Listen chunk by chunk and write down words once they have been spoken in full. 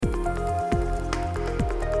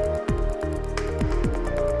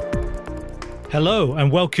Hello and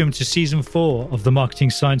welcome to Season 4 of the Marketing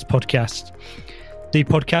Science Podcast, the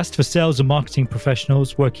podcast for sales and marketing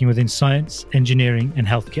professionals working within science, engineering and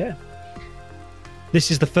healthcare. This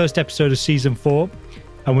is the first episode of Season 4,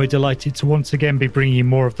 and we're delighted to once again be bringing you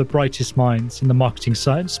more of the brightest minds in the marketing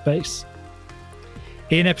science space.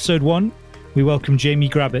 In Episode 1, we welcome Jamie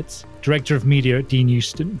Grabbett, Director of Media at Dean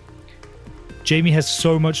Houston. Jamie has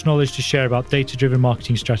so much knowledge to share about data-driven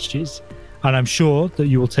marketing strategies, and I'm sure that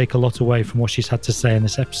you will take a lot away from what she's had to say in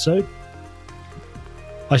this episode.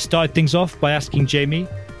 I started things off by asking Jamie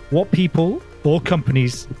what people or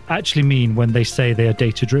companies actually mean when they say they are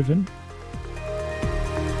data-driven.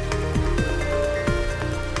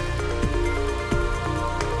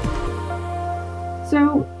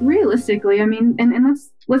 So realistically, I mean, and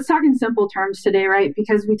let's talk in simple terms today, right?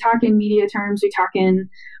 Because we talk in media terms, we talk in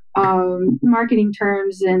marketing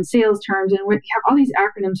terms and sales terms, and we have all these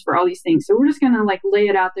acronyms for all these things. So we're just going to lay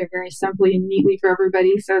it out there very simply and neatly for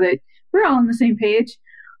everybody so that we're all on the same page.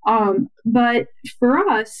 But for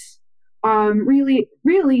us, really,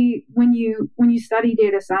 when you study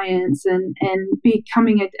data science and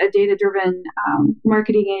becoming a data-driven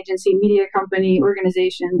marketing agency, media company,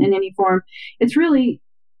 organization in any form, it's really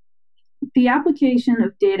the application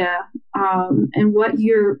of data and what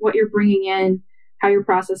you're bringing in, how you're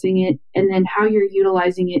processing it, and then how you're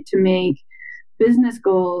utilizing it to make business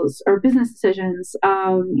goals or business decisions.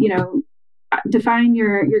 Define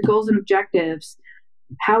your goals and objectives.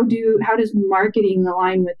 How does marketing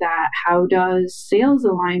align with that? How does sales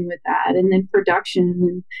align with that? And then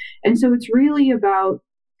production. And so it's really about,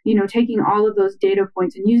 taking all of those data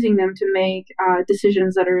points and using them to make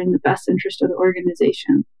decisions that are in the best interest of the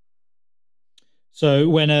organization. So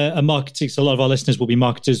when a marketing, so a lot of our listeners will be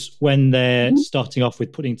marketers, when they're starting off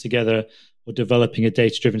with putting together or developing a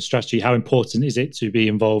data-driven strategy, how important is it to be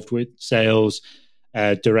involved with sales,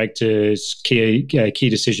 directors, key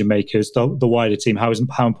decision makers, the wider team? How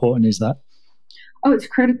important is that? Oh, it's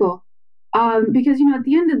critical. Because at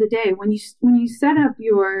the end of the day, when you set up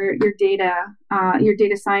your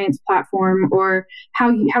data science platform, or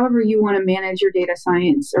however you want to manage your data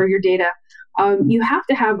science or your data, you have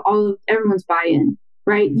to have everyone's buy-in,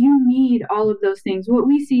 right? You need all of those things. What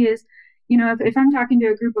we see is, if I'm talking to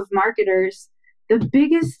a group of marketers, the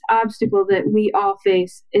biggest obstacle that we all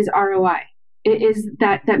face is ROI. It is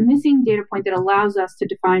that missing data point that allows us to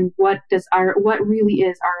define what really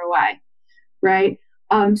is ROI, right?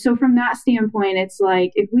 So from that standpoint, it's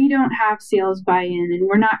like, if we don't have sales buy-in and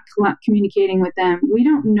we're not communicating with them, we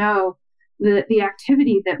don't know the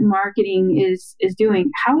activity that marketing is doing.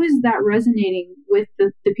 How is that resonating with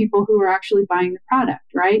the people who are actually buying the product,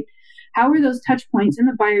 right? How are those touch points in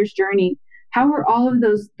the buyer's journey? How are all of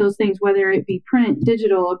those things, whether it be print,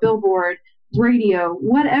 digital, a billboard, radio,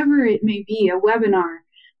 whatever it may be, a webinar,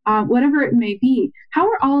 whatever it may be, how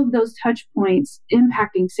are all of those touch points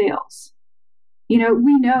impacting sales? We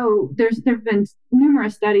know there've been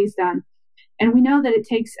numerous studies done, and we know that it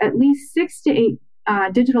takes at least 6 to 8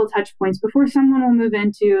 digital touch points before someone will move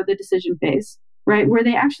into the decision phase, right? Where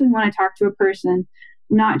they actually want to talk to a person,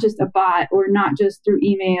 not just a bot or not just through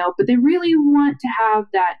email, but they really want to have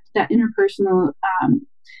that interpersonal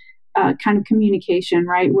kind of communication,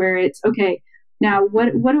 right? Where it's, okay, now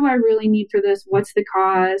what do I really need for this? What's the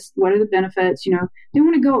cost? What are the benefits? They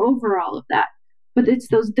want to go over all of that. But it's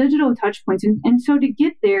those digital touch points. And so to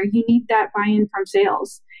get there, you need that buy-in from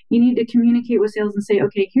sales. You need to communicate with sales and say,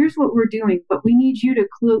 okay, here's what we're doing, but we need you to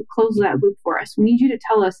close that loop for us. We need you to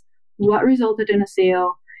tell us what resulted in a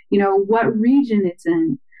sale, what region it's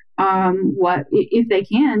in, what, if they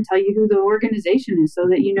can, tell you who the organization is, so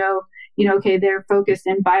that okay, they're focused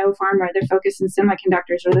in biopharma, they're focused in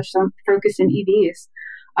semiconductors, or they're focused in EVs.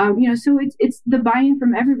 So it's the buy-in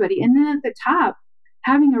from everybody. And then at the top,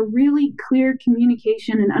 having a really clear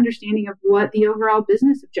communication and understanding of what the overall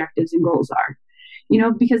business objectives and goals are.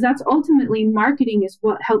 Because that's ultimately, marketing is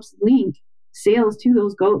what helps link sales to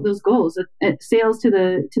those goals, sales to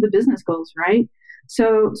the business goals, right?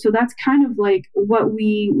 So that's kind of like why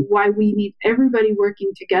we need everybody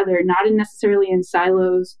working together, not necessarily in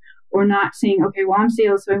silos, or not saying, okay, well, I'm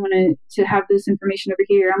sales, so I want to have this information over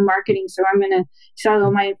here. I'm marketing, so I'm going to silo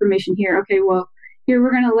my information here. Okay, well, here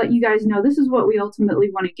we're going to let you guys know this is what we ultimately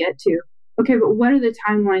want to get to. Okay, but what are the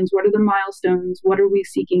timelines? What are the milestones? What are we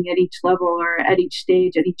seeking at each level, or at each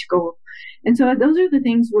stage, at each goal? And so those are the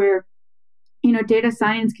things where, data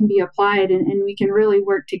science can be applied, and we can really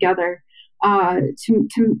work together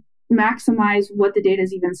to maximize what the data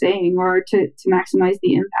is even saying, or to maximize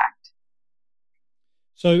the impact.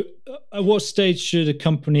 So at what stage should a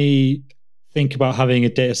company think about having a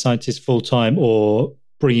data scientist full-time, or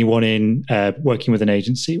bringing one in, working with an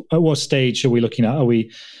agency? At what stage are we looking at? Are we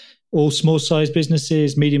all small size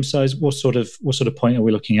businesses, medium size? What sort of point are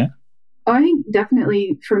we looking at? I think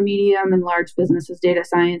definitely for medium and large businesses, data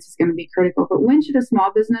science is going to be critical. But when should a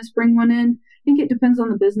small business bring one in? I think it depends on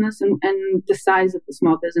the business and the size of the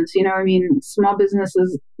small business. Small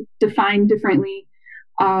businesses defined differently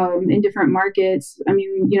in different markets.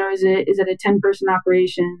 Is it a 10-person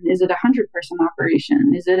operation? Is it a 100-person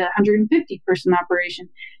operation? Is it a 150-person operation?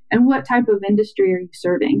 And what type of industry are you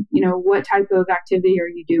serving? What type of activity are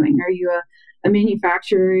you doing? Are you a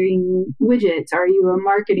manufacturing widgets? Are you a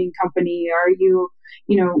marketing company? Are you,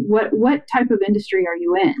 what type of industry are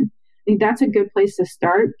you in? I think that's a good place to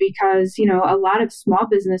start because, a lot of small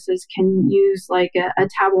businesses can use like a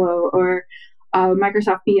Tableau or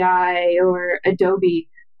Microsoft BI or Adobe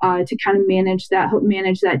to kind of manage that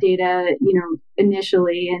data,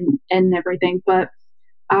 initially and everything. But,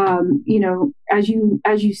 as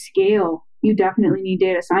you scale, you definitely need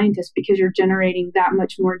data scientists because you're generating that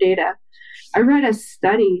much more data. I read a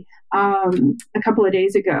study a couple of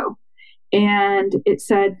days ago, and it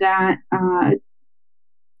said that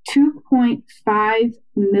 2.5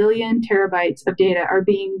 million terabytes of data are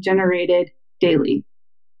being generated daily.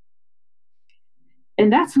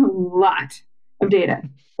 And that's a lot of data.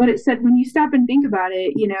 But it said when you stop and think about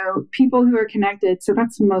it, people who are connected, so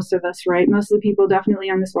that's most of us, right? Most of the people definitely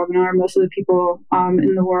on this webinar, most of the people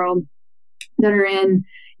in the world that are in,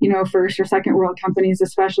 first or second world companies,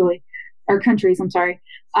 especially, or countries, I'm sorry,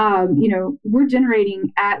 we're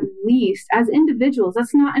generating at least as individuals,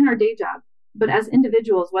 that's not in our day job, but as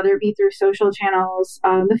individuals, whether it be through social channels,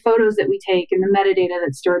 the photos that we take and the metadata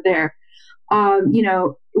that's stored there,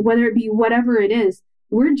 whether it be whatever it is,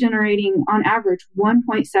 we're generating on average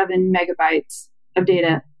 1.7 megabytes of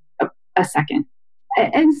data a second.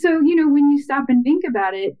 And so, when you stop and think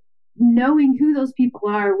about it, knowing who those people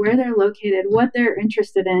are, where they're located, what they're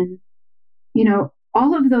interested in,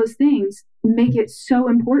 all of those things make it so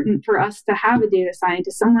important for us to have a data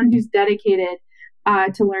scientist, someone who's dedicated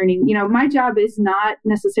to learning. My job is not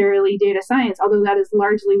necessarily data science, although that is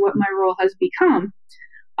largely what my role has become.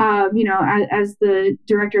 As the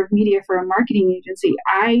director of media for a marketing agency,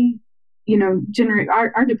 I, generate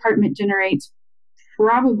our department generates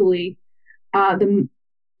probably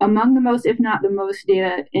among the most, if not the most,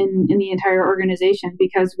 data in the entire organization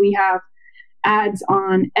because we have ads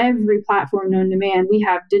on every platform known to man. We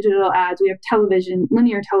have digital ads, we have television,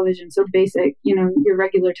 linear television, so basic, your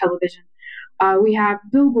regular television. We have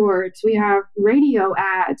billboards, we have radio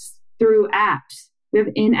ads through apps, we have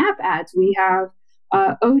in-app ads, we have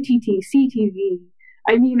OTT, CTV.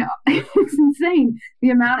 It's insane the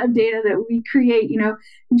amount of data that we create,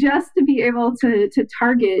 just to be able to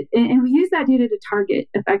target. And we use that data to target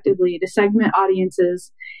effectively, to segment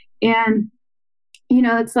audiences. And,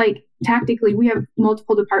 it's like tactically, we have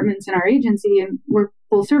multiple departments in our agency and we're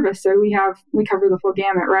full service. So we cover the full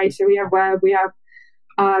gamut, right? So we have web, we have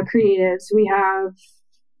creatives, we have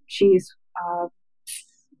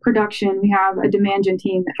production, we have a demand gen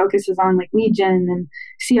team that focuses on like lead gen and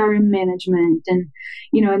CRM management, and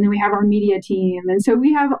and then we have our media team, and so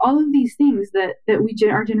we have all of these things that we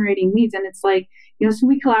are generating leads, and it's like so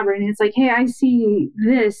we collaborate, and it's like, hey, I see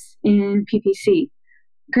this in PPC,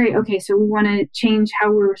 great, okay, so we want to change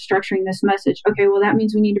how we're structuring this message, okay, well that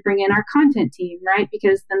means we need to bring in our content team, right,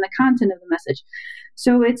 because then the content of the message,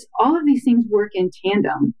 so it's all of these things work in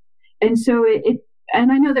tandem, and so and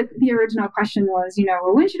I know that the original question was,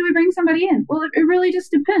 well, when should we bring somebody in? Well, it really just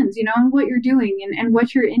depends, on what you're doing and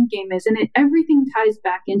what your end game is. And everything ties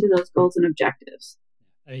back into those goals and objectives.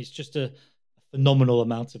 And it's just a phenomenal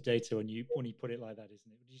amount of data when you put it like that,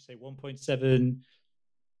 isn't it? Did you say 1.7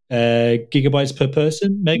 gigabytes per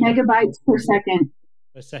person? Megabytes per second.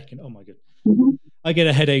 Per second. Oh my goodness. Mm-hmm. I get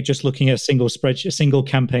a headache just looking at a single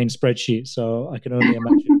campaign spreadsheet. So I can only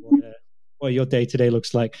imagine what your day-to-day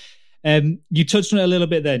looks like. You touched on it a little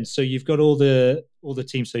bit then. So you've got all the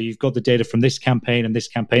teams. So you've got the data from this campaign and this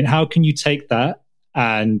campaign. How can you take that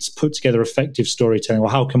and put together effective storytelling? Or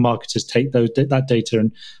how can marketers take that data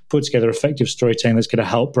and put together effective storytelling that's going to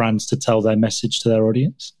help brands to tell their message to their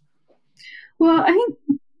audience? Well, I think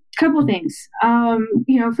a couple things.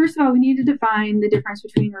 First of all, we need to define the difference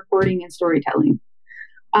between reporting and storytelling.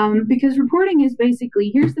 Because reporting is basically,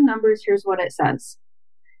 here's the numbers, here's what it says.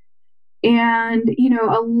 And,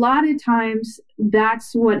 a lot of times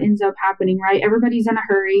that's what ends up happening, right? Everybody's in a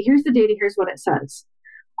hurry. Here's the data. Here's what it says.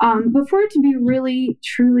 But for it to be really,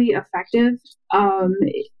 truly effective,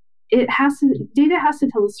 data has to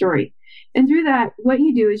tell a story. And through that, what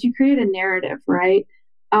you do is you create a narrative, right?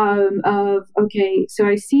 okay, so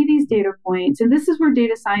I see these data points, and this is where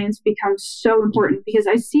data science becomes so important, because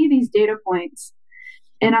I see these data points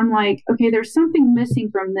and I'm like, okay, there's something missing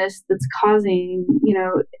from this that's causing,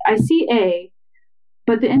 I see A,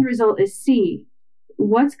 but the end result is C.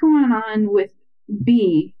 What's going on with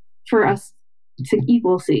B for us to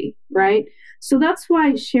equal C, right? So that's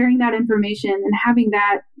why sharing that information and having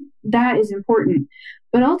that is important.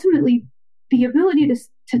 But ultimately, the ability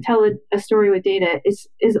to tell a story with data is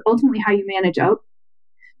ultimately how you manage up,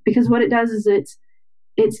 because what it does is it's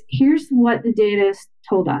here's what the data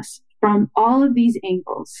told us from all of these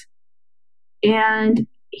angles, and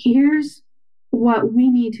here's what we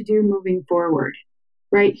need to do moving forward,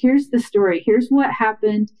 right? Here's the story. Here's what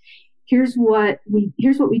happened. Here's what we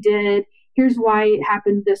did. Here's why it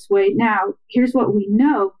happened this way. Now, here's what we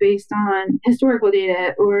know based on historical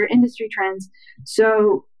data or industry trends.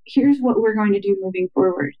 So here's what we're going to do moving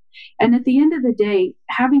forward. And at the end of the day,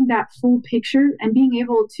 having that full picture and being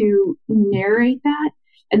able to narrate that,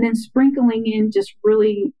 and then sprinkling in just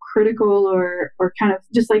really critical or kind of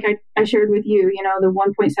just like I shared with you, the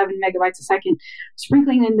 1.7 megabytes a second,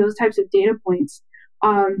 sprinkling in those types of data points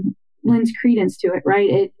lends credence to it,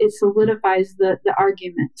 right? It solidifies the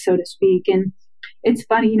argument, so to speak. And it's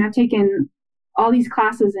funny, I've taken all these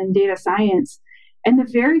classes in data science, and one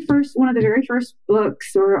of the very first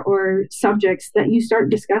books or subjects that you start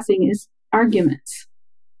discussing is arguments.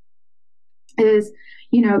 Is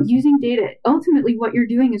using data. Ultimately, what you're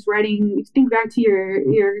doing is writing. Think back to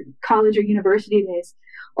your college or university days.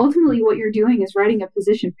 Ultimately, what you're doing is writing a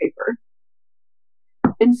position paper.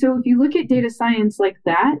 And so, if you look at data science like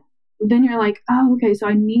that, then you're like, oh, okay.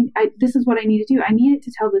 So this is what I need to do. I need it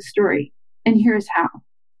to tell this story, and here's how.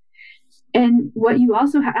 And what you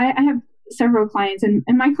also I have several clients, and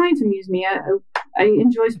my clients amuse me. I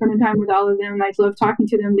enjoy spending time with all of them. I love talking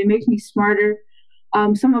to them. They make me smarter.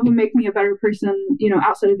 Some of them make me a better person,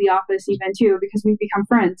 outside of the office even too, because we've become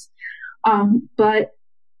friends. But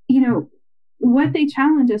what they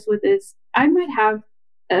challenge us with is I might have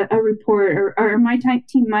a report or my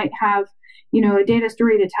team might have, a data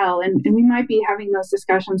story to tell. And we might be having those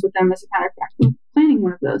discussions with them. As a matter of fact, we're planning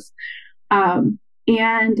one of those.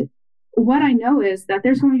 And what I know is that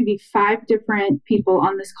there's going to be 5 different people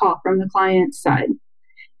on this call from the client side.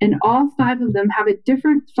 And all 5 of them have a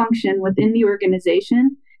different function within the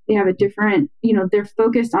organization. They have a different, they're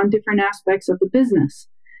focused on different aspects of the business.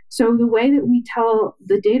 So the way that we tell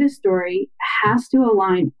the data story has to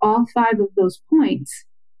align all 5 of those points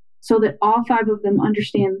so that all 5 of them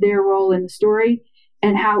understand their role in the story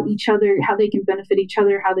and how they can benefit each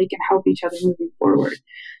other, how they can help each other moving forward.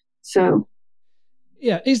 So.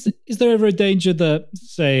 Yeah. Is there ever a danger that,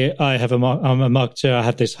 say, I'm a marketer, I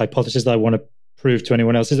have this hypothesis that I want to prove to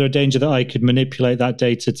anyone else? Is there a danger that I could manipulate that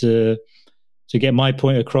data to get my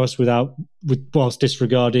point across whilst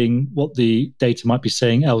disregarding what the data might be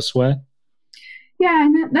saying elsewhere? Yeah,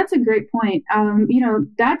 and that's a great point.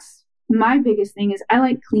 That's my biggest thing is I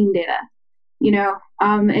like clean data.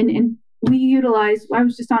 And we utilize. I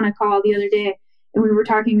was just on a call the other day, and we were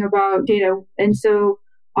talking about data, and so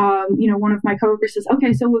one of my coworkers says,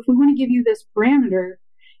 "Okay, so if we want to give you this parameter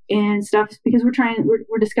and stuff, because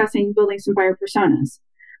we're discussing building some buyer personas.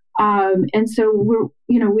 And so we'll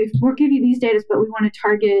give you these data, but we want to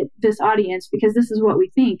target this audience because this is what we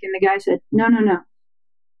think." And the guy said, no.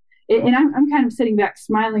 And I'm kind of sitting back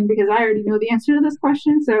smiling because I already know the answer to this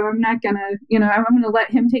question. So I'm not going to, I'm going to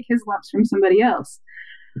let him take his lumps from somebody else.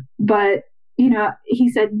 But, he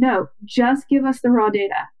said, no, just give us the raw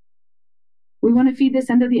data. We want to feed this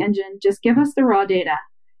into the engine. Just give us the raw data.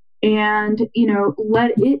 And,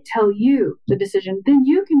 let it tell you the decision. Then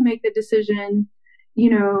you can make the decision,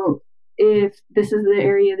 if this is the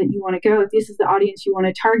area that you want to go, if this is the audience you want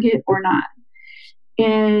to target or not.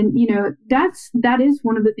 And, that is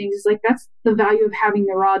one of the things, is like, that's the value of having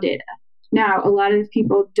the raw data. Now, a lot of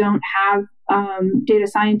people don't have data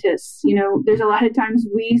scientists. There's a lot of times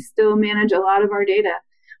we still manage a lot of our data.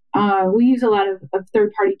 We use a lot of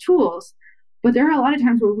third-party tools. But there are a lot of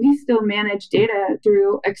times where we still manage data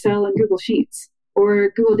through Excel and Google Sheets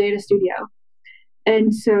or Google Data Studio.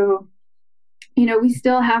 And so, we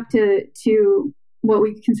still have to what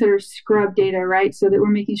we consider scrub data, right? So that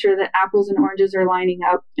we're making sure that apples and oranges are lining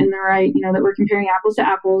up in the right, that we're comparing apples to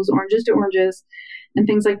apples, oranges to oranges, and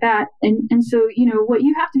things like that. And so, what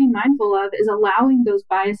you have to be mindful of is allowing those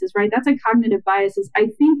biases, right? That's a cognitive bias, is I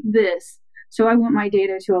think this, so I want my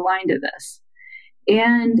data to align to this.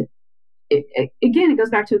 And it goes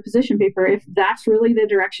back to a position paper. If that's really the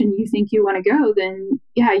direction you think you want to go, then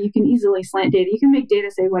yeah, you can easily slant data. You can make data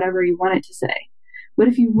say whatever you want it to say. But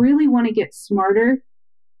if you really want to get smarter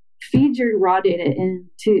feed your raw data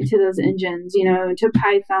to those engines, to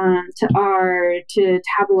Python, to R, to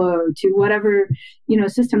Tableau, to whatever,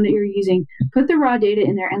 system that you're using. Put the raw data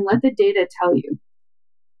in there and let the data tell you.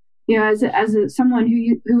 As someone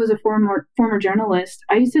who was a former journalist,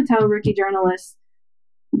 I used to tell rookie journalists,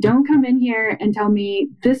 don't come in here and tell me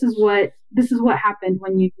this is what happened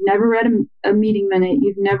when you've never read a meeting minute,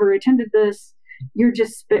 you've never attended this, you're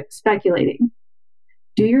just speculating.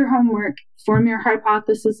 Do your homework, form your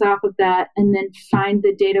hypothesis off of that, and then find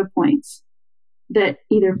the data points that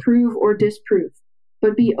either prove or disprove,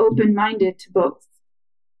 but be open-minded to both.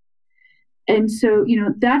 And so,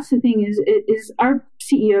 that's the thing is our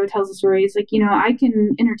CEO tells the story. It's like, I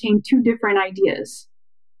can entertain two different ideas,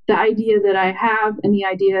 the idea that I have and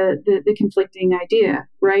the conflicting idea,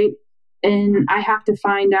 right? And I have to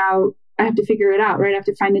figure it out, right? I have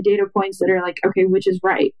to find the data points that are like, okay, which is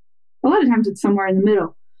right? A lot of times it's somewhere in the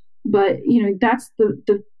middle. But, that's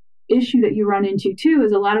the issue that you run into too,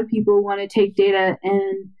 is a lot of people want to take data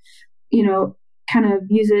and, kind of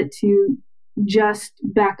use it to just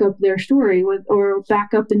back up their story or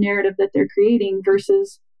back up the narrative that they're creating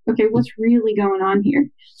versus, okay, what's really going on here?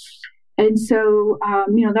 And so,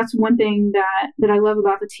 that's one thing that I love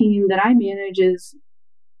about the team that I manage is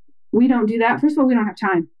we don't do that. First of all, we don't have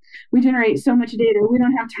time. We generate so much data. We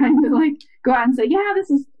don't have time to go out and say, yeah,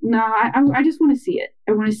 I just want to see it.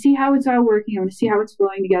 I want to see how it's all working. I want to see how it's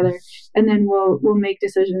flowing together. And then we'll make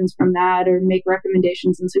decisions from that or make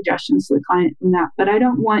recommendations and suggestions to the client from that. But I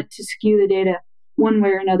don't want to skew the data one way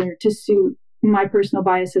or another to suit my personal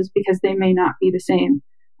biases because they may not be the same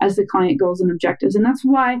as the client goals and objectives. And that's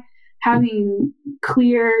why having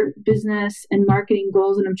clear business and marketing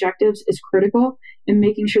goals and objectives is critical, and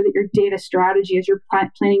making sure that your data strategy, as you're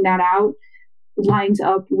planning that out, lines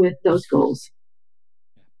up with those goals.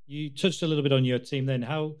 You touched a little bit on your team then.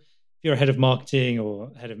 How, if you're a head of marketing or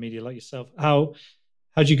head of media like yourself, how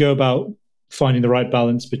do you go about finding the right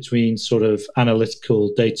balance between sort of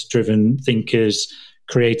analytical, data-driven thinkers,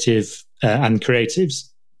 creative and creatives?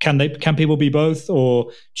 Can people be both,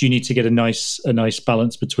 or do you need to get a nice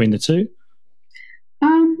balance between the two?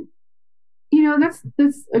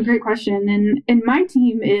 That's a great question, and my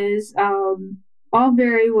team is all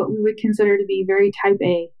very what we would consider to be very type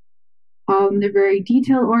A. They're very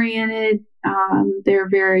detail oriented. They're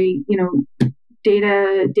very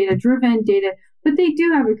data driven, but they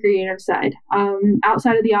do have a creative side.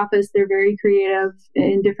 Outside of the office, they're very creative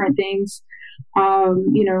in different things.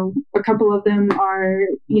 A couple of them are,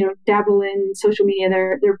 dabble in social media.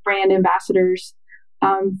 They're brand ambassadors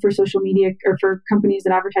for social media or for companies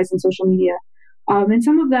that advertise in social media. And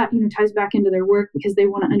some of that, ties back into their work because they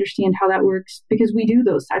want to understand how that works because we do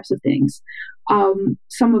those types of things.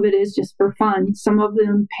 Some of it is just for fun. Some of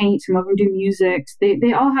them paint, some of them do music.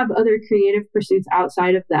 They all have other creative pursuits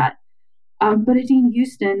outside of that. But at Dean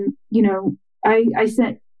Houston, I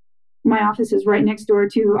sent my office is right next door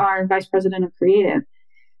to our vice president of creative.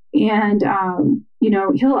 And,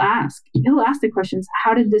 he'll ask the questions,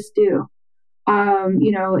 how did this do?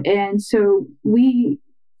 And so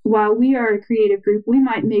while we are a creative group, we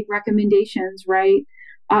might make recommendations, right?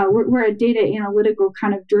 We're a data analytical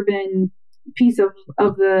kind of driven piece of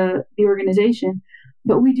the organization,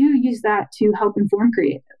 but we do use that to help inform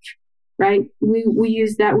creative, right? We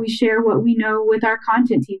use that. We share what we know with our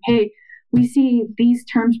content team. Hey, we see these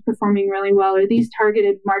terms performing really well, or these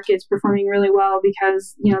targeted markets performing really well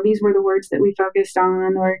because, these were the words that we focused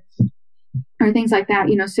on, or things like that,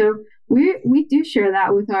 so we do share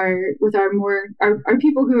that with our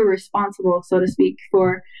people who are responsible, so to speak,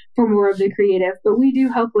 for more of the creative, but we do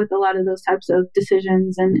help with a lot of those types of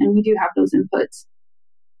decisions and we do have those inputs.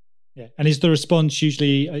 Yeah. And is the response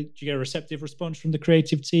usually, do you get a receptive response from the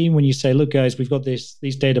creative team when you say, look, guys, we've got these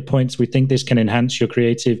data points, we think this can enhance your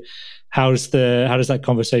creative? How does that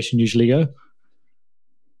conversation usually go?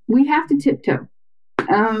 We have to tiptoe.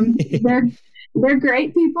 They're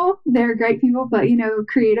great people. But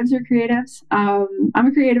creatives are creatives. I'm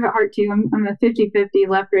a creative at heart too. I'm a 50-50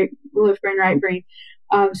 left brain, right brain.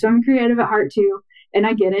 So I'm creative at heart too, and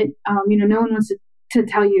I get it. No one wants to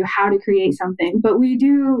tell you how to create something, but we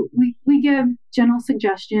give general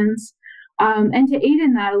suggestions. And to aid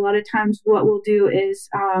in that, a lot of times what we'll do is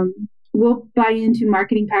we'll buy into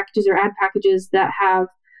marketing packages or ad packages that have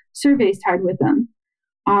surveys tied with them,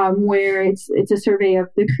 where it's a survey of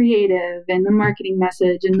the creative and the marketing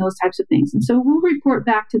message and those types of things. And so we'll report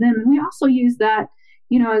back to them, and we also use that,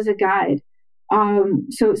 as a guide.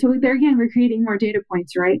 So there again, we're creating more data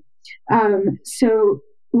points, right? So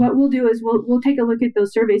what we'll do is we'll take a look at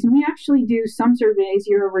those surveys, and we actually do some surveys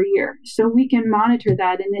year over year, so we can monitor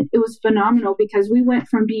that. And it was phenomenal because we went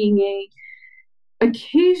from being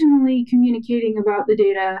occasionally communicating about the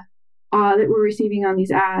data that we're receiving on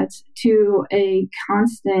these ads to a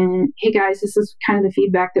constant, hey guys, this is kind of the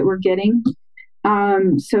feedback that we're getting.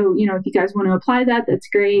 So, if you guys want to apply that, that's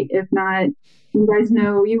great. If not, you guys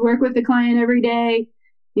know you work with the client every day,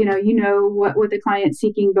 you know what the client's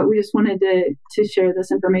seeking, but we just wanted to share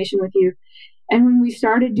this information with you. And when we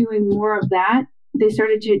started doing more of that, they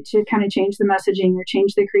started to kind of change the messaging or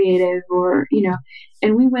change the creative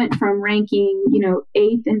and we went from ranking,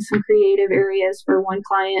 8th in some creative areas for one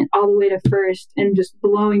client all the way to 1st and just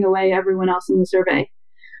blowing away everyone else in the survey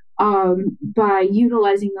by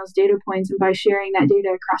utilizing those data points and by sharing that data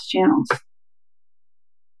across channels.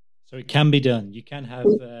 So it can be done. You can have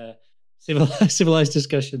civilized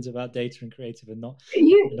discussions about data and creative and not.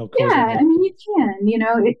 You can.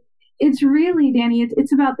 It's really, Danny,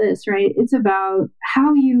 it's about this, right? It's about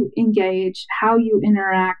how you engage, how you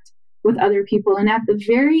interact with other people. And at the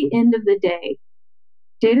very end of the day,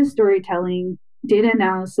 data storytelling, data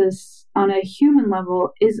analysis on a human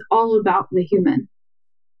level is all about the human.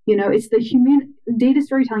 It's data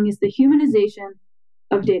storytelling is the humanization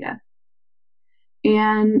of data.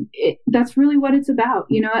 And that's really what it's about.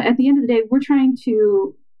 At the end of the day, we're trying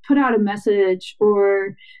to put out a message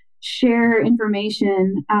or share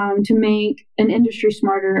information to make an industry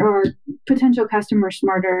smarter or potential customers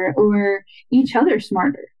smarter or each other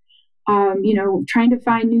smarter. Trying to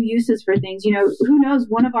find new uses for things. Who knows,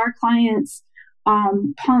 one of our clients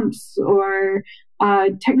pumps or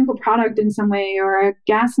a technical product in some way or a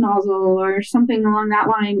gas nozzle or something along that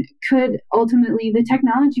line could ultimately, the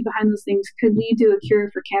technology behind those things could lead to a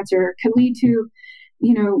cure for cancer, could lead to,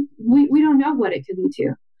 we don't know what it could lead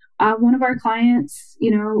to. One of our clients,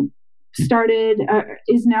 is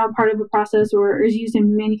now part of a process or is used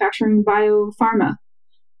in manufacturing biopharma.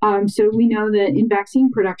 So we know that in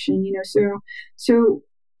vaccine production, so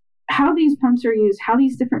how these pumps are used, how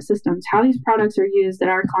these different systems, how these products are used that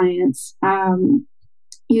our clients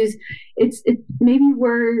use, maybe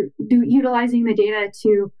we're utilizing the data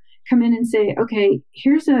to come in and say, okay,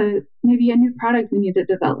 here's maybe a new product we need to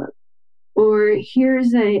develop. Or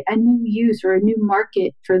here's a new use or a new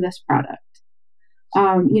market for this product,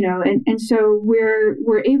 and so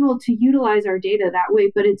we're able to utilize our data that way,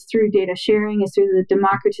 but it's through data sharing, it's through the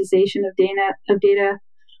democratization of data,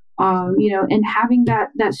 and having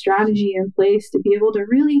that strategy in place to be able to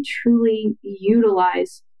really truly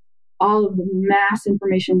utilize all of the mass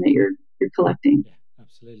information that you're collecting. Yeah,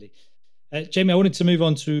 absolutely. Jamie, I wanted to move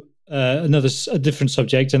on to a different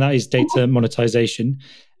subject, and that is data monetization.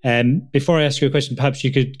 Before I ask you a question, perhaps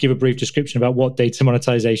you could give a brief description about what data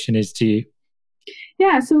monetization is to you.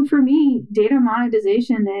 Yeah, so for me, data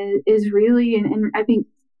monetization is really, and I think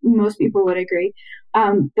most people would agree,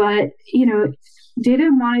 but data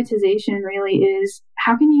monetization really is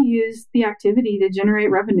how can you use the activity to generate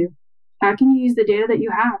revenue? How can you use the data that you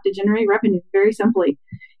have to generate revenue? Very simply,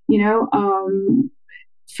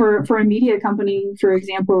 for a media company, for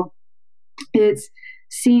example, it's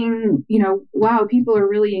seeing, wow, people are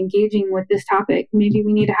really engaging with this topic. Maybe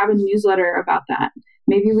we need to have a newsletter about that.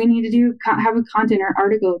 Maybe we need to have a content or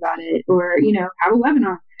article about it, or, have a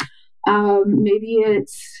webinar. Maybe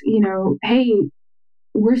it's, hey,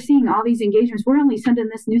 we're seeing all these engagements. We're only sending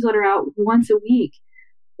this newsletter out once a week,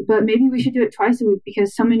 but maybe we should do it twice a week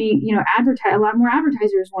because so many, a lot more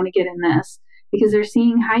advertisers want to get in this because they're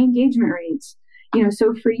seeing high engagement rates.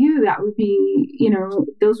 So for you, that would be,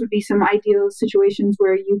 those would be some ideal situations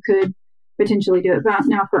where you could potentially do it. But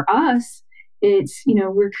now for us, it's, we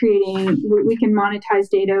can monetize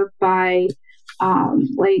data by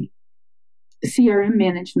like CRM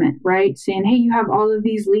management, right? Saying, hey, you have all of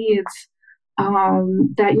these leads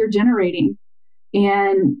that you're generating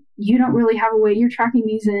and you don't really have a way, you're tracking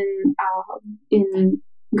these in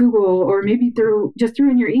Google or maybe through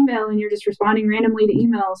in your email and you're just responding randomly to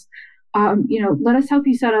emails. Let us help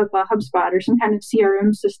you set up a HubSpot or some kind of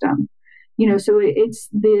CRM system. So it's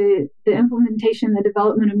the implementation, the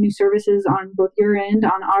development of new services on both your end,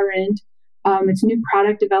 on our end. It's new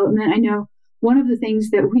product development. I know one of the things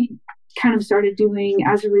that we kind of started doing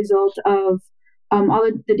as a result of all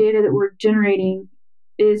of the data that we're generating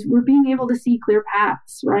is we're being able to see clear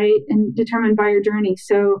paths, right? And determined by your journey.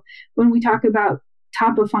 So when we talk about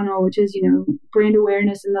top of funnel, which is, brand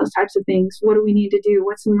awareness and those types of things, what do we need to do?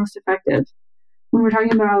 What's the most effective? When we're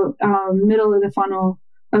talking about middle of the funnel,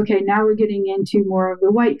 okay, now we're getting into more of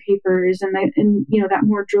the white papers and that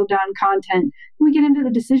more drilled down content. We get into the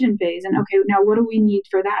decision phase and okay, now what do we need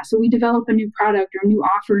for that? So we develop a new product or new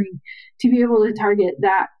offering to be able to target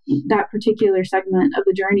that particular segment of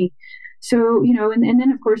the journey. So, and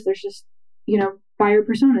then of course there's just, buyer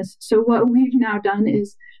personas. So what we've now done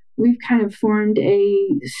is we've kind of formed a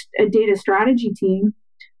data strategy team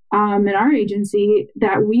in our agency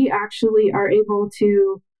that we actually are able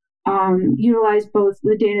to utilize both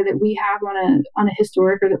the data that we have on a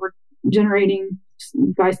historic, or that we're generating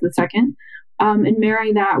by the second, and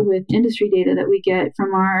marry that with industry data that we get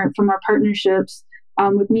from our partnerships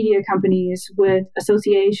with media companies, with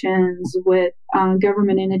associations, with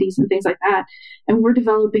government entities, and things like that. And we're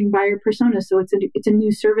developing buyer personas, so it's a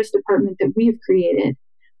new service department that we have created,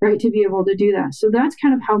 right, to be able to do that. So that's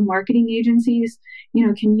kind of how marketing agencies,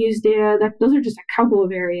 can use data. Those are just a couple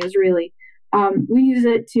of areas, really. We use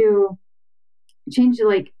it to change,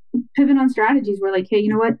 pivot on strategies. We're like, hey, you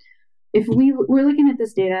know what? If we're looking at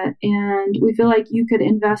this data and we feel like you could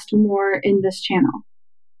invest more in this channel.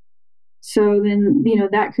 So then,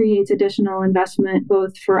 that creates additional investment,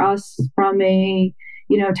 both for us from a,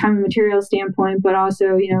 time and materials standpoint, but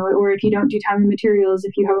also, or if you don't do time and materials,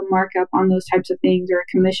 if you have a markup on those types of things, or a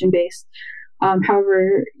commission based,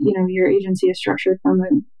 however, your agency is structured from a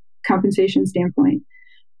compensation standpoint.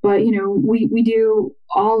 But, we do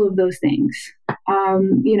all of those things,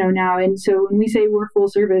 now. And so when we say we're full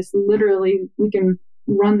service, literally we can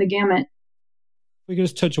run the gamut. We can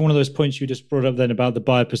just touch on one of those points you just brought up then about the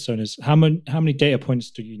buyer personas. How many data points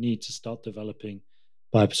do you need to start developing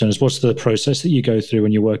buyer personas? What's the process that you go through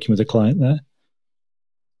when you're working with a client there?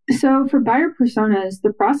 So for buyer personas,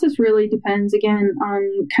 the process really depends, again,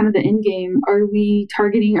 on kind of the end game. Are we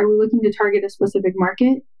looking to target a specific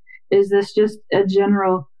market? Is this just a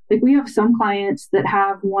general, we have some clients that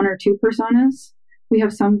have 1 or 2 personas. We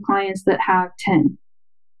have some clients that have 10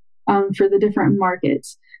 for the different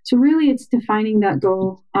markets. So really it's defining that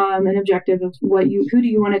goal and objective of who do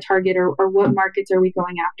you want to target, or what markets are we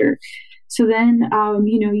going after? So then,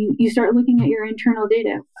 you start looking at your internal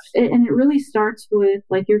data, and it really starts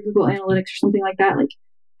with your Google Analytics or something like that.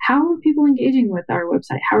 How are people engaging with our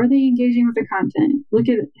website? How are they engaging with the content? Look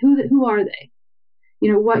at who are they?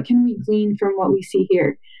 What can we glean from what we see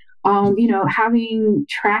here? Having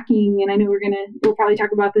tracking, and I know we'll probably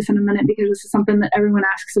talk about this in a minute because this is something that everyone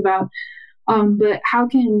asks about. But how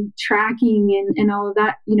can tracking and all of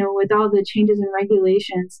that, with all the changes in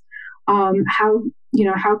regulations, how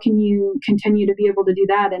can you continue to be able to do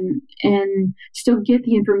that and still get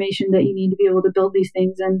the information that you need to be able to build these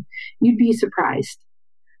things? And you'd be surprised.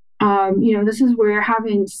 This is where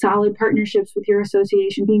having solid partnerships with your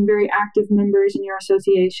association, being very active members in your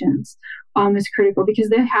associations, is critical, because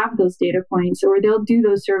they have those data points, or they'll do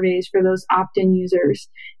those surveys for those opt-in users,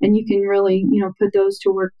 and you can really, put those to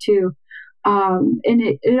work too. And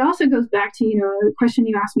it also goes back to, a question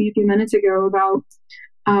you asked me a few minutes ago about,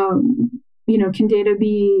 can data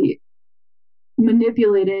be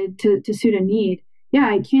manipulated to suit a need?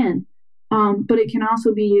 Yeah, it can. But it can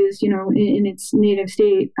also be used, in its native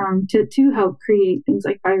state, to help create things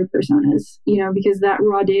like buyer personas, because that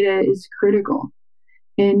raw data is critical.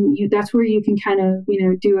 And that's where you can kind of,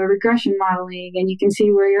 do a regression modeling, and you can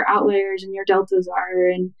see where your outliers and your deltas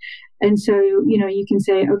are. And so, you can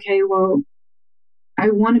say, okay, well, I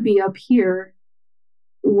want to be up here.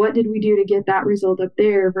 What did we do to get that result up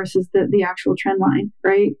there versus the actual trend line,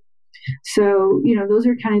 right? So, those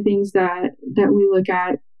are kind of things that we look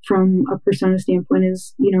at from a persona standpoint.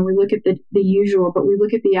 Is, we look at the usual, but we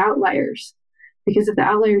look at the outliers, because if the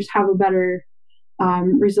outliers have a better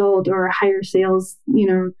result or a higher sales,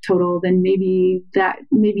 total, then maybe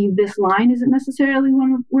this line isn't necessarily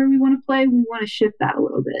where we want to play. We want to shift that a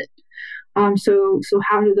little bit. So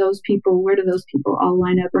where do those people all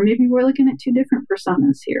line up? Or maybe we're looking at 2 different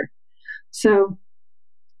personas here. So,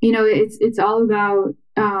 it's all about,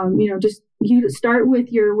 just you start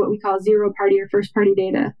with your, what we call zero party or first party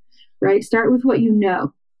data, right? Start with what you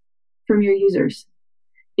know from your users.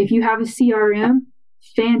 If you have a CRM,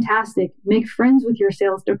 fantastic. Make friends with your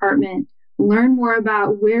sales department. Learn more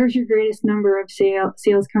about where's your greatest number of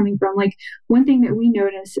sales coming from. One thing that we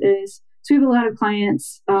notice is, so we have a lot of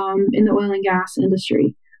clients in the oil and gas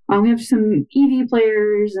industry. We have some EV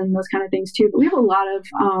players and those kind of things too, but we have a lot of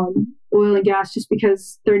oil and gas, just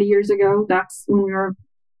because 30 years ago, that's when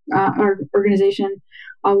our organization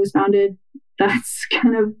was founded. That's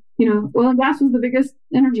kind of, oil and gas was the biggest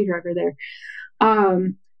energy driver there.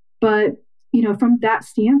 But, from that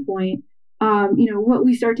standpoint, what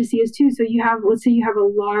we start to see is too, so let's say you have a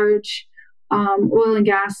large oil and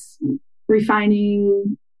gas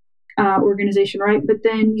refining organization, right? But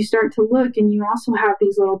then you start to look, and you also have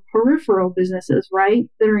these little peripheral businesses, right,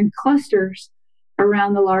 that are in clusters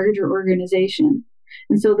around the larger organization.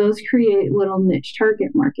 And so those create little niche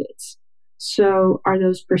target markets. So are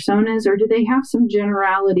those personas, or do they have some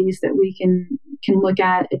generalities that we can look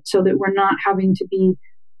at, so that we're not having to be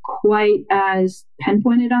quite as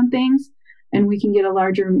pinpointed on things, and we can get a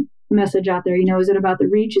larger message out there. Is it about the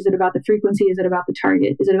reach? Is it about the frequency? Is it about the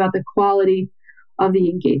target? Is it about the quality of the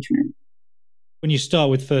engagement? When you start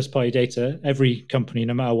with first party data, every company,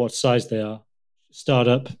 no matter what size they are,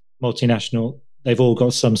 startup, multinational, they've all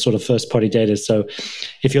got some sort of first party data. So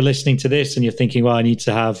if you're listening to this and you're thinking, well, I need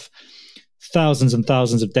to have thousands and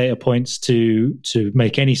thousands of data points to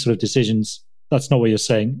make any sort of decisions, that's not what you're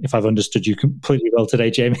saying, if I've understood you completely well today,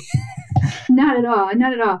 Jamie. Not at all.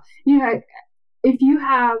 Not at all. If you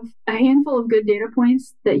have a handful of good data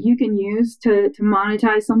points that you can use to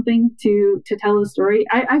monetize something, to tell a story,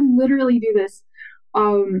 I literally do this.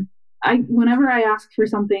 Whenever I ask for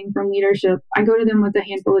something from leadership, I go to them with a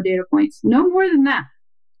handful of data points, no more than that,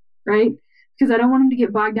 right? Because I don't want them to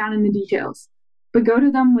get bogged down in the details. But go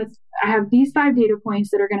to them with, I have these 5 data points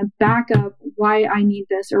that are going to back up why I need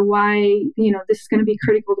this, or why, this is going to be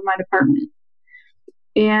critical to my department.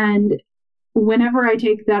 And whenever I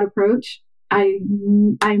take that approach,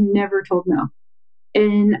 I'm never told no.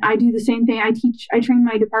 And I do the same thing. I train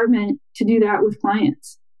my department to do that with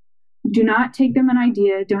clients. Do not take them an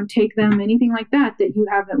idea. Don't take them anything like that you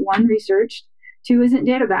haven't, 1, researched, 2, isn't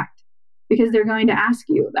data backed, because they're going to ask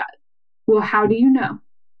you that. Well, how do you know?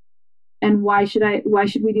 And why should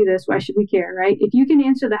we do this? Why should we care, right? If you can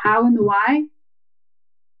answer the how and the why,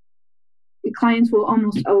 the clients will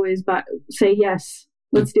almost always say, yes,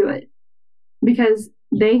 let's do it. Because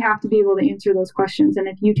they have to be able to answer those questions. And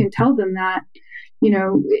if you can tell them that,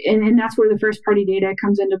 and that's where the first party data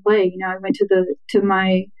comes into play. I went to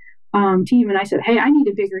my team and I said, hey, I need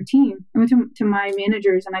a bigger team. I went to my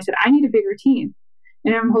managers and I said, I need a bigger team.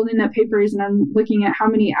 And I'm holding up papers and I'm looking at how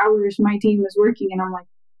many hours my team is working. And I'm like,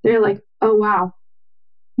 they're like, oh, wow.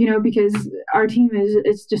 Because our team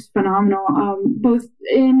it's just phenomenal. Both,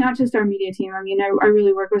 and not just our media team. I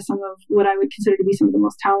really work with some of what I would consider to be some of the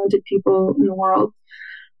most talented people in the world.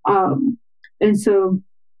 And so,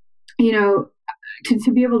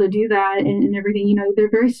 to be able to do that and everything, they're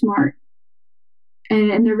very smart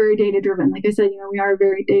and they're very data driven. Like I said, we are a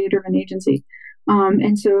very data driven agency.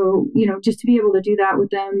 And so, just to be able to do that with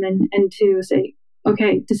them and to say,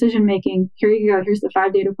 okay, decision making, here you go. Here's the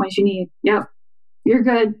 5 data points you need. Yep. You're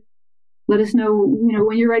good. Let us know,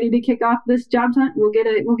 when you're ready to kick off this job hunt, we'll get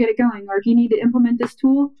it going. Or if you need to implement this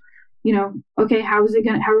tool, okay, how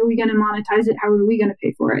are we going to monetize it? How are we going to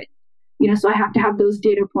pay for it? So I have to have those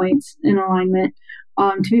data points in alignment,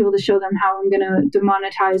 to be able to show them how I'm going to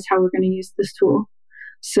monetize, how we're going to use this tool.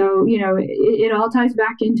 So, it all ties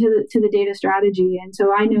back into the data strategy. And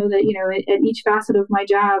so I know that, at each facet of my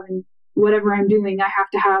job and whatever I'm doing, I have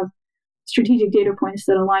to have strategic data points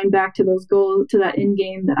that align back to those goals, to that end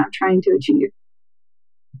game that I'm trying to achieve.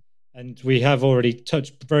 And we have already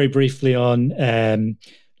touched very briefly on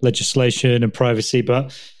legislation and privacy,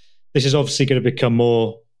 but this is obviously going to become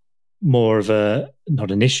more of a,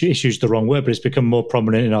 not an issue is the wrong word, but it's become more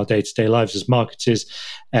prominent in our day-to-day lives as marketers.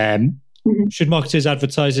 Should marketers,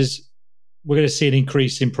 advertisers, we're going to see an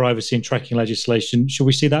increase in privacy and tracking legislation. Should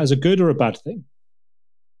we see that as a good or a bad thing?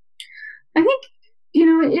 I think,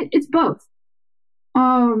 it's both.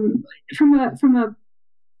 From a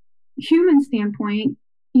human standpoint,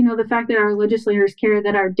 the fact that our legislators care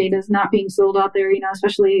that our data is not being sold out there,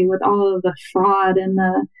 especially with all of the fraud and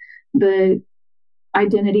the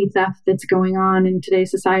identity theft that's going on in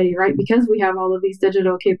today's society, right? Because we have all of these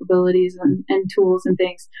digital capabilities and tools and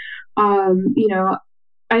things.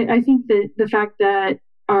 I think that the fact that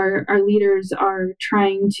our leaders are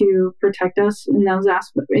trying to protect us in those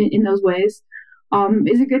in those ways,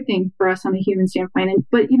 is a good thing for us on a human standpoint.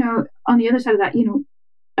 But on the other side of that,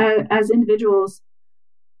 as individuals,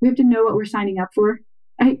 we have to know what we're signing up for.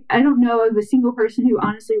 I don't know of a single person who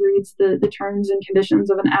honestly reads the terms and conditions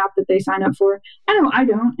of an app that they sign up for. I know I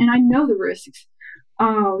don't, and I know the risks. I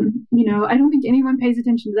don't think anyone pays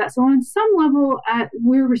attention to that. So on some level,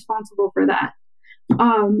 we're responsible for that.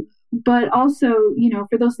 But also,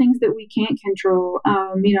 for those things that we can't control,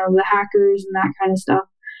 the hackers and that kind of stuff.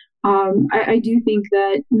 I do think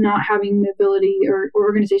that not having the ability or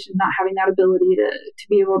organizations not having that ability to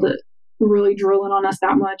be able to really drill in on us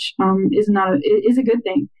that much is a good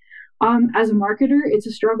thing. As a marketer, it's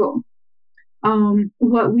a struggle.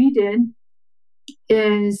 What we did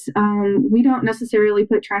is we don't necessarily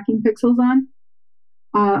put tracking pixels on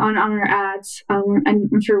our ads.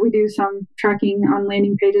 I'm sure we do some tracking on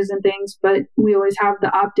landing pages and things, but we always have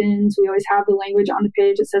the opt-ins. We always have the language on the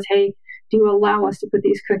page that says, hey, do you allow us to put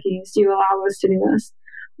these cookies? Do you allow us to do this?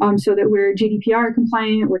 So that we're GDPR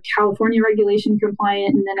compliant, we're California regulation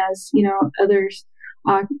compliant, and then as others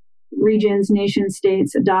regions, nations,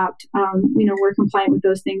 states adopt, we're compliant with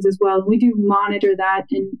those things as well. We do monitor that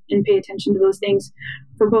and pay attention to those things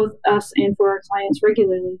for both us and for our clients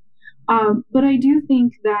regularly. But I do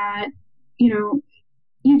think that,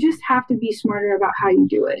 you just have to be smarter about how you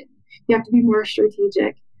do it. You have to be more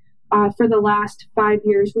strategic. For the last 5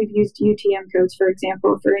 years, we've used UTM codes, for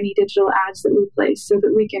example, for any digital ads that we place so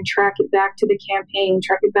that we can track it back to the campaign,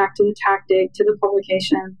 track it back to the tactic, to the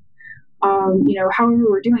publication. However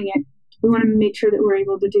we're doing it, we want to make sure that we're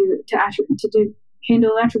able to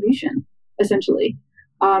handle attribution, essentially,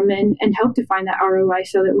 and help to find that ROI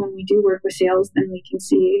so that when we do work with sales, then we can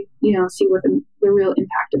see what the real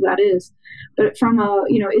impact of that is. But from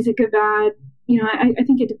is it good, bad? I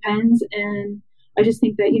think it depends. And I just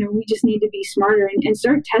think that, we just need to be smarter and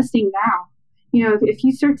start testing now. If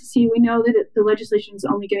you start to see, we know that the legislation is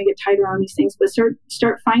only going to get tighter on these things, but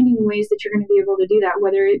start finding ways that you're going to be able to do that,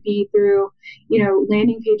 whether it be through,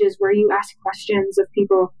 landing pages where you ask questions of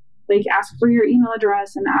people, like ask for your email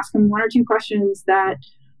address and ask them 1 or 2 questions that,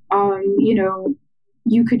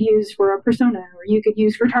 you could use for a persona or you could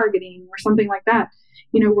use for targeting or something like that,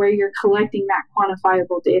 where you're collecting that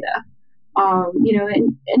quantifiable data.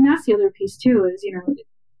 And that's the other piece too, is,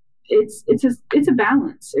 it's a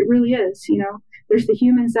balance. It really is. There's the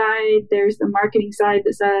human side, there's the marketing side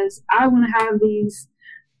that says, I want to have these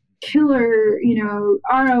killer,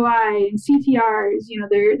 ROI and CTRs,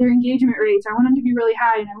 their engagement rates. I want them to be really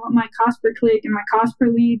high, and I want my cost per click and my cost per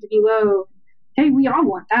lead to be low. Hey, we all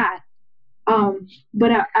want that.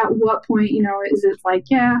 But at what point, is it like,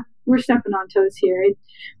 yeah, we're stepping on toes here?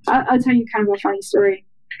 I'll tell you kind of a funny story.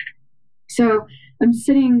 So I'm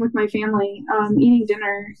sitting with my family, eating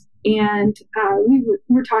dinner, and we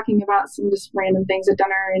were talking about some just random things at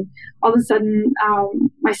dinner. And all of a sudden,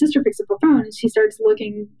 my sister picks up her phone and she starts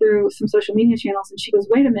looking through some social media channels. And she goes,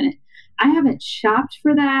 wait a minute, I haven't shopped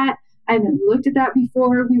for that. I haven't looked at that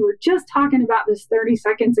before. We were just talking about this 30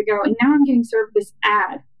 seconds ago, and now I'm getting served this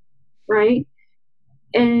ad, right?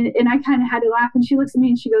 And I kind of had to laugh. And she looks at me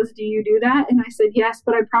and she goes, do you do that? And I said, yes,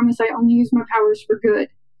 but I promise I only use my powers for good.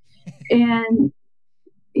 And,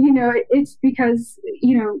 it's because,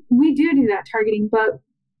 we do that targeting, but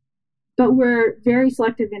we're very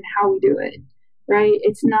selective in how we do it, right?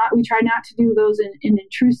 We try not to do those in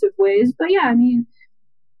intrusive ways. But yeah,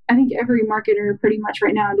 I think every marketer pretty much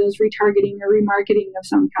right now does retargeting or remarketing of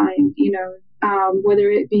some kind,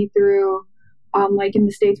 whether it be through, like in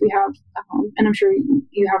the States we have, and I'm sure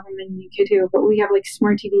you have them in the UK too, but we have like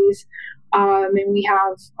smart TVs, and we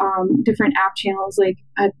have different app channels. Like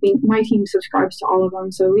I think my team subscribes to all of them.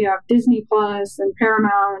 So we have Disney Plus and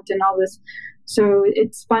Paramount and all this. So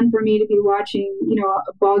it's fun for me to be watching,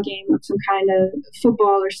 a ball game of some kind of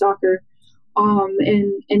football or soccer,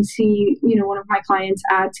 and see, one of my clients'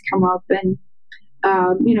 ads come up, and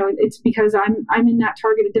it's because I'm in that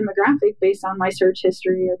targeted demographic based on my search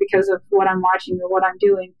history or because of what I'm watching or what I'm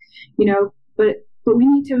doing, but we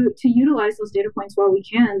need to utilize those data points while we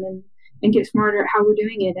can and get smarter at how we're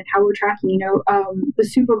doing it and how we're tracking. The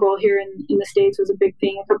Super Bowl here in the States was a big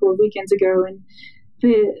thing a couple of weekends ago, and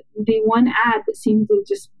the one ad that seemed to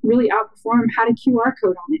just really outperform had a QR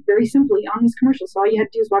code on it, very simply on this commercial. So all you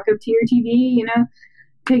had to do is walk up to your TV,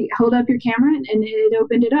 hold up your camera, and it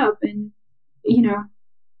opened it up. And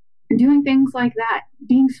doing things like that,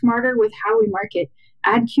 being smarter with how we market,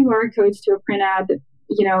 add QR codes to a print ad that,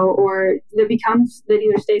 or that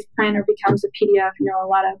either stays print or becomes a PDF. A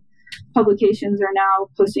lot of publications are now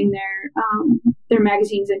posting their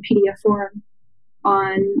magazines in PDF form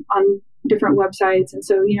on different websites. And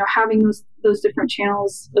so, having those different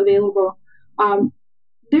channels available,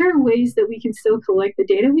 there are ways that we can still collect the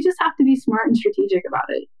data. We just have to be smart and strategic about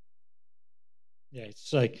it. Yeah,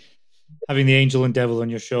 it's like having the angel and devil on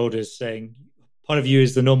your shoulders, saying part of you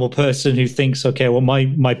is the normal person who thinks, okay, well,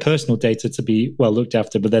 my personal data to be well looked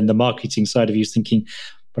after, but then the marketing side of you is thinking,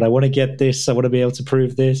 but I want to get this, I want to be able to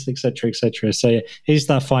prove this, et cetera, et cetera. So it's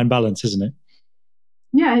that fine balance, isn't it?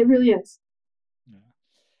 Yeah, it really is.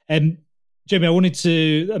 Jamie,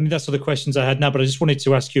 that's all the questions I had now, but I just wanted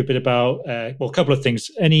to ask you a bit about, a couple of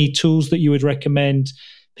things. Any tools that you would recommend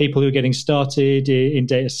people who are getting started in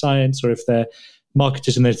data science, or if they're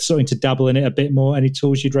marketers and they're starting to dabble in it a bit more, any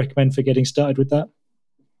tools you'd recommend for getting started with that?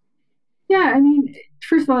 Yeah,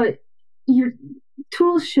 first of all, your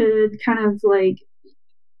tools should kind of like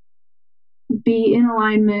be in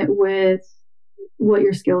alignment with what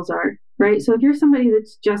your skills are, right? So if you're somebody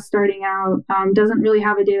that's just starting out, doesn't really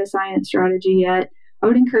have a data science strategy yet, I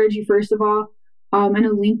would encourage you, first of all, I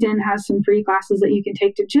know LinkedIn has some free classes that you can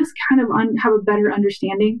take to just kind of have a better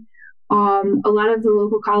understanding. A lot of the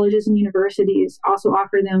local colleges and universities also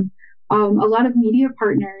offer them. a lot of media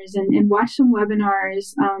partners and watch some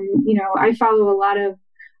webinars. I follow a lot of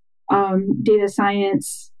data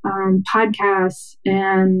science podcasts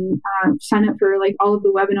and sign up for like all of the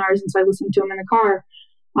webinars, and so I listen to them in the car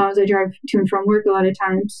as I drive to and from work a lot of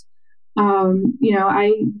times.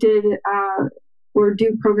 I did or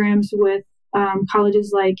do programs with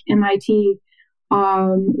colleges like MIT,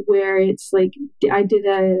 where it's like I did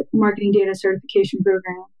a marketing data certification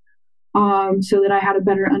program, so that I had a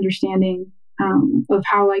better understanding of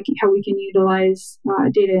how we can utilize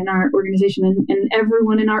data in our organization, and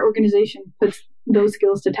everyone in our organization puts those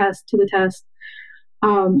skills to the test.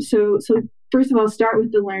 So first of all, start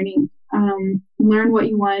with the learning. Learn what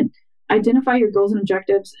you want, identify your goals and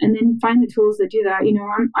objectives, and then find the tools that do that.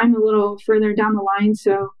 I'm a little further down the line,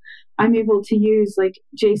 so I'm able to use like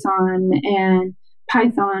JSON and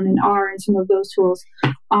Python and R and some of those tools,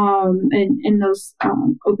 and those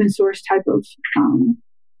open source type of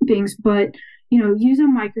things. But use a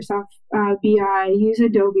Microsoft BI, use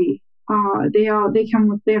Adobe. They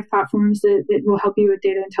have platforms that will help you with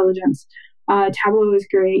data intelligence. Tableau is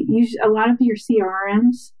great. Use a lot of your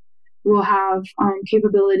CRMs will have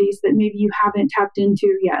capabilities that maybe you haven't tapped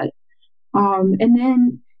into yet. And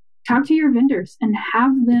then talk to your vendors and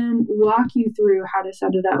have them walk you through how to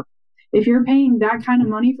set it up. If you're paying that kind of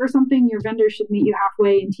money for something, your vendor should meet you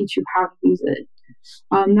halfway and teach you how to use it.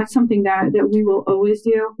 That's something that we will always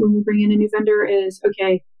do when we bring in a new vendor is,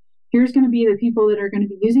 okay, here's going to be the people that are going to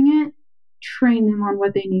be using it, train them on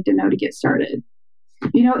what they need to know to get started.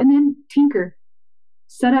 And then tinker,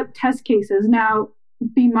 set up test cases. Now,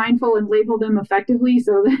 be mindful and label them effectively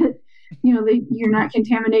so that, you're not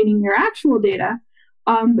contaminating your actual data,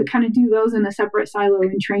 but kind of do those in a separate silo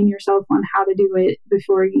and train yourself on how to do it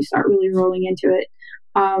before you start really rolling into it.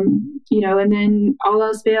 And then all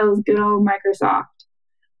else fails, good old Microsoft.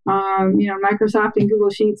 Microsoft and Google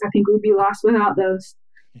Sheets, I think we'd be lost without those.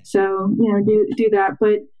 So, do that.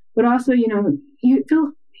 But also, you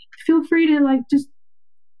feel free to like just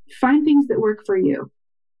find things that work for you.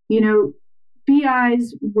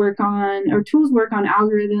 BIs tools work on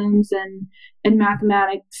algorithms and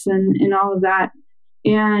mathematics and all of that.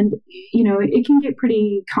 And, it can get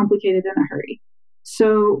pretty complicated in a hurry.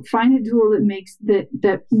 So find a tool that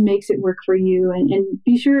makes it work for you, and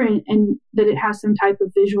be sure and that it has some type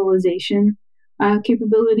of visualization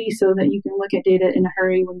capability so that you can look at data in a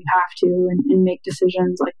hurry when you have to and make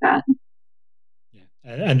decisions like that. Yeah.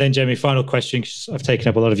 And then, Jamie, final question, because I've taken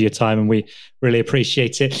up a lot of your time and we really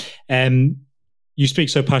appreciate it. You speak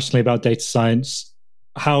so passionately about data science.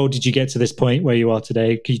 How did you get to this point where you are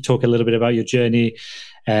today? Can you talk a little bit about your journey?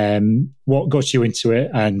 What got you into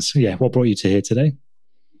it, and what brought you to here today?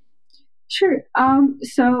 Sure.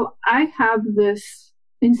 So I have this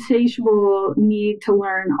insatiable need to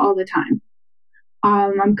learn all the time.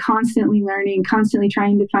 I'm constantly learning, constantly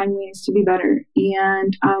trying to find ways to be better.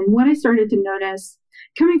 And what I started to notice,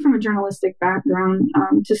 coming from a journalistic background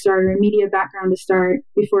to start, or a media background to start,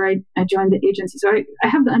 before I joined the agency, so I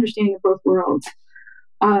have the understanding of both worlds,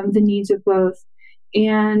 the needs of both.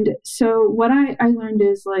 And so what I learned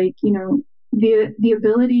is the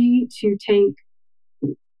ability to take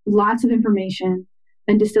lots of information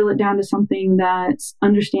and distill it down to something that's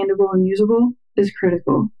understandable and usable is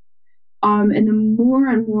critical. And the more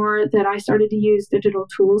and more that I started to use digital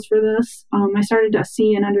tools for this, I started to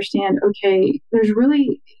see and understand, okay, there's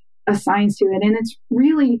really a science to it. And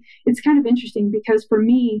it's kind of interesting because for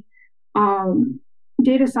me,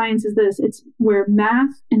 data science is this. It's where math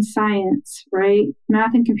and science, right?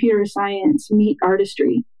 Math and computer science meet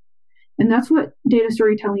artistry. And that's what data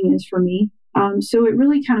storytelling is for me. So it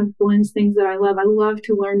really kind of blends things that I love. I love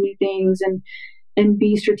to learn new things and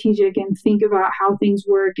be strategic and think about how things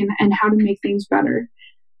work and how to make things better.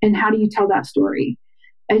 And how do you tell that story?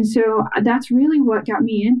 And so that's really what got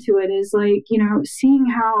me into it, is seeing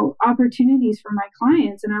how opportunities for my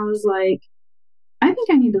clients. And I was like, I think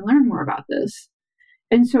I need to learn more about this.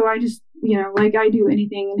 And so I just, like I do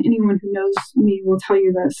anything, and anyone who knows me will tell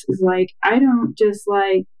you this, is I don't just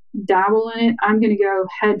dabble in it. I'm going to go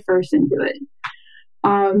head first into it.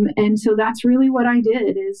 And so that's really what I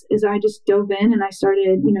did is I just dove in and I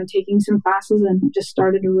started, taking some classes and just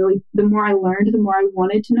started to the more I learned, the more I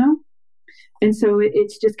wanted to know. And so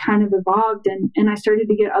it's just kind of evolved, and I started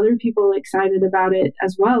to get other people excited about it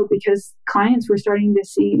as well, because clients were starting to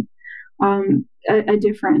see a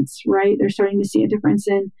difference, right? They're starting to see a difference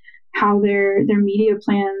in how their media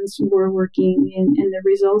plans were working and the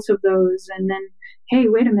results of those. And then, hey,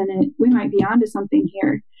 wait a minute, we might be onto something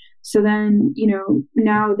here. So then,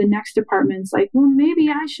 now the next department's like, well,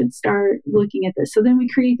 maybe I should start looking at this. So then we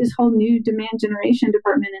create this whole new demand generation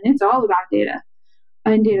department, and it's all about data.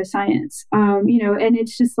 in data science. And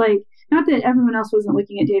it's just like, not that everyone else wasn't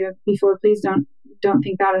looking at data before, please don't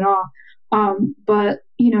think that at all. But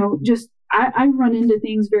just I run into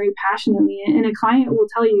things very passionately, and a client will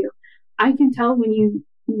tell you, I can tell when you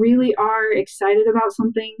really are excited about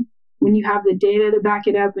something, when you have the data to back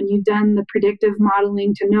it up, and you've done the predictive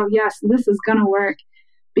modeling to know, yes, this is going to work,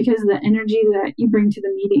 because the energy that you bring to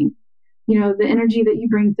the meeting, the energy that you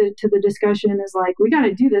bring to the discussion is like, we got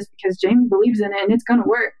to do this because Jamie believes in it and it's going to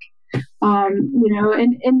work.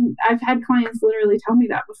 And I've had clients literally tell me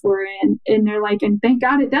that before, and they're like, and thank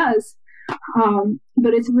God it does.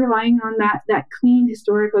 But it's relying on that clean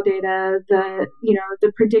historical data, the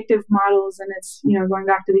predictive models, and it's, going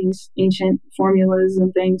back to these ancient formulas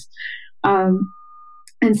and things,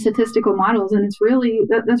 and statistical models. And it's really,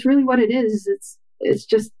 that's really what it is. It's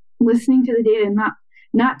just listening to the data and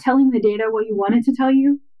not telling the data what you want it to tell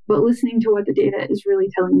you, but listening to what the data is really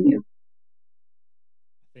telling you.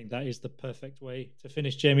 I think that is the perfect way to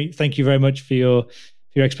finish, Jamie. Thank you very much for your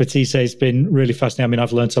expertise. It's been really fascinating. I mean,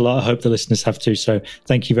 I've learned a lot. I hope the listeners have too. So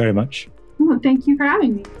thank you very much. Well, thank you for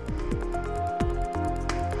having me.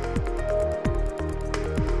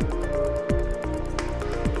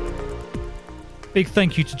 Big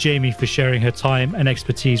thank you to Jamie for sharing her time and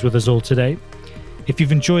expertise with us all today. If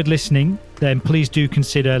you've enjoyed listening, then please do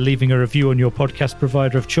consider leaving a review on your podcast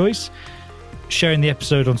provider of choice, sharing the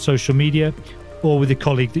episode on social media, or with a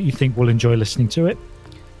colleague that you think will enjoy listening to it.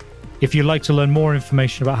 If you'd like to learn more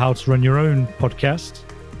information about how to run your own podcast,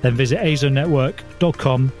 then visit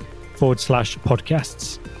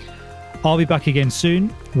azonetwork.com/podcasts. I'll be back again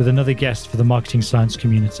soon with another guest for the marketing science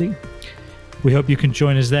community. We hope you can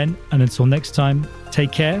join us then. And until next time,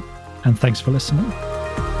 take care and thanks for listening.